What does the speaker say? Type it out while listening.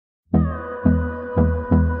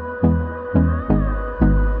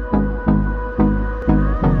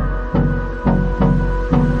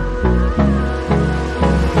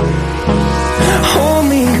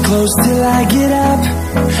close till I get up.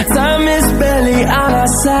 Time is barely on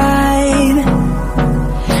our side.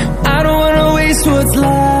 I don't wanna waste what's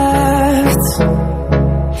left.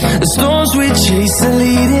 The storms we chase are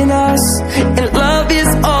leading us, and love is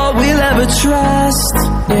all we'll ever trust.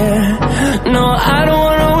 Yeah, no, I don't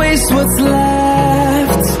wanna waste what's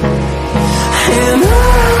left. And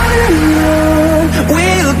on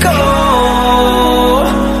we'll go,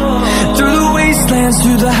 through the wastelands,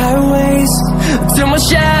 through the highways, till my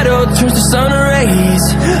shadow turns to sun rays.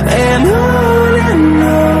 And on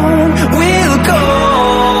we'll go,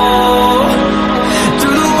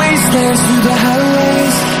 through the wastelands, through the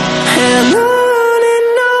highways, and on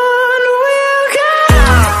we'll go.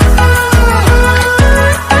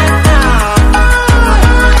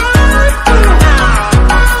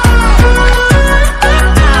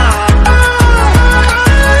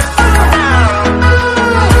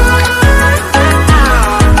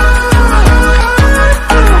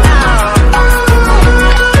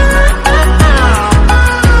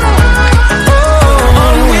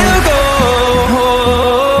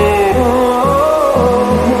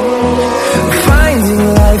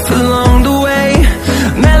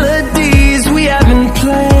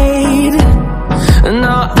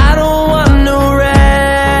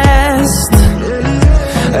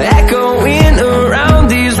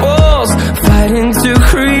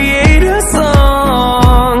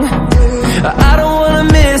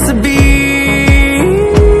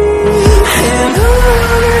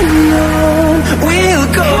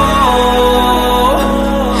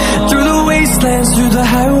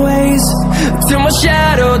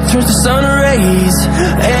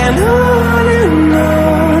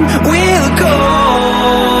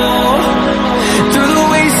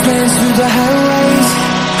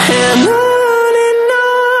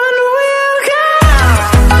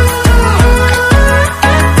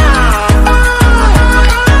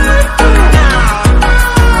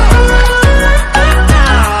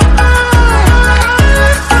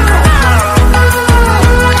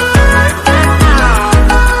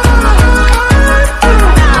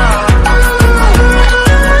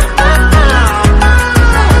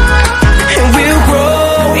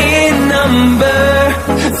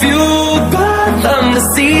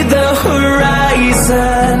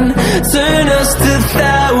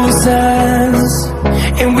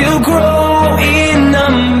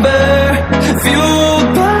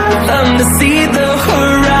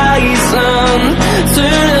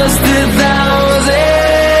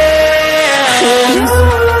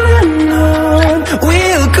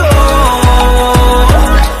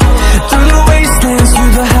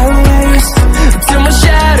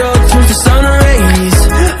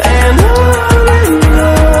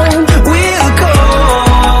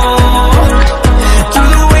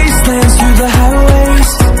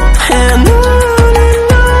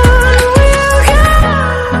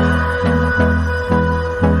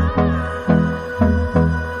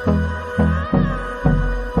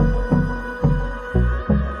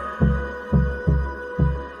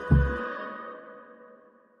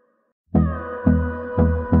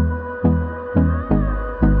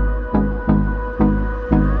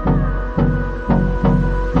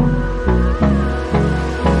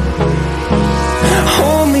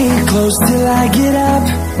 Till I get up,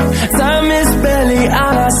 time is barely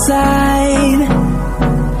on our side.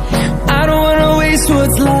 I don't wanna waste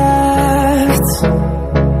what's left.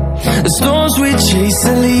 The storms we chase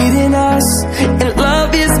are leading us, and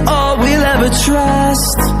love is all we'll ever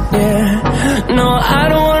trust. Yeah, no, I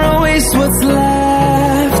don't wanna waste what's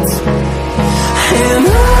left. And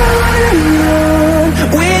on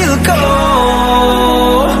we'll go,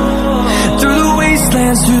 through the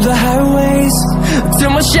wastelands, through the highways,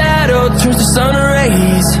 till my shadow turns to sun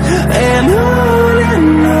rays. And on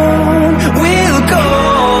we'll go,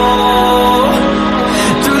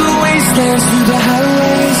 through the wastelands, through the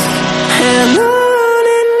highways, and on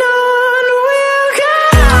we'll go.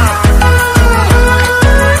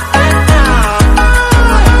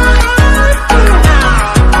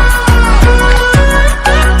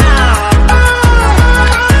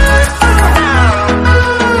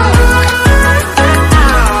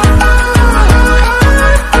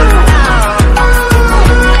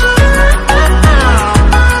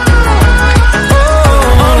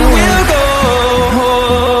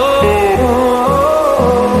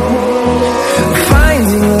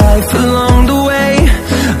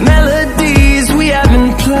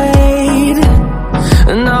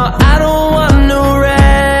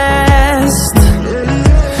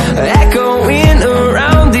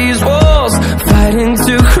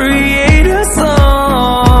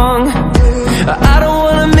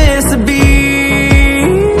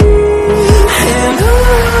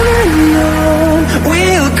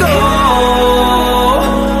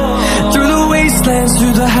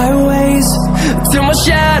 my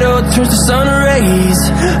shadow turns to sun rays.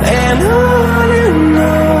 And on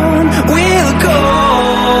we'll go,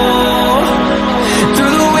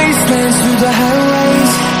 through the wastelands, through the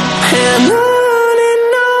highways. And on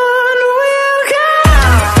we'll go.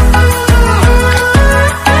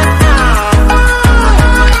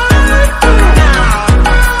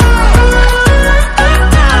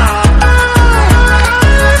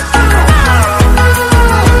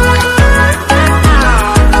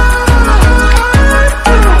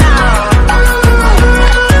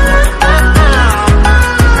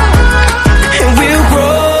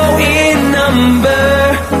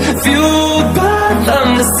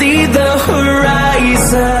 See the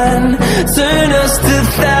horizon, turn us to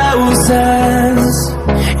thousands,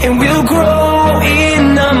 and we'll grow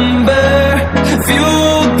in number,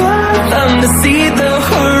 fueled by them to see the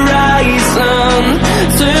horizon,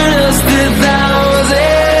 turn us to thousands.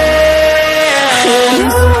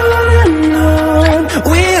 And on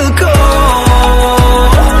we'll go,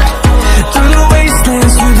 through the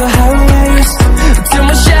wastelands, through the highways, till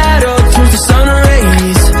my shadow turns to sun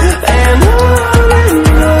rays. And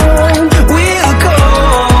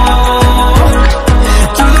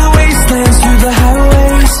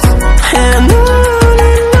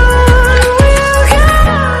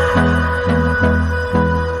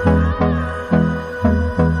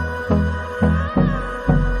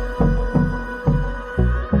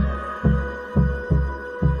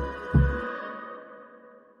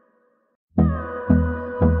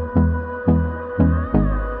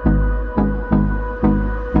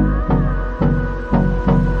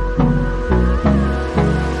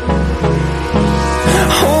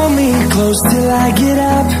close till I get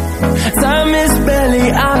up. Time is barely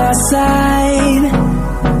on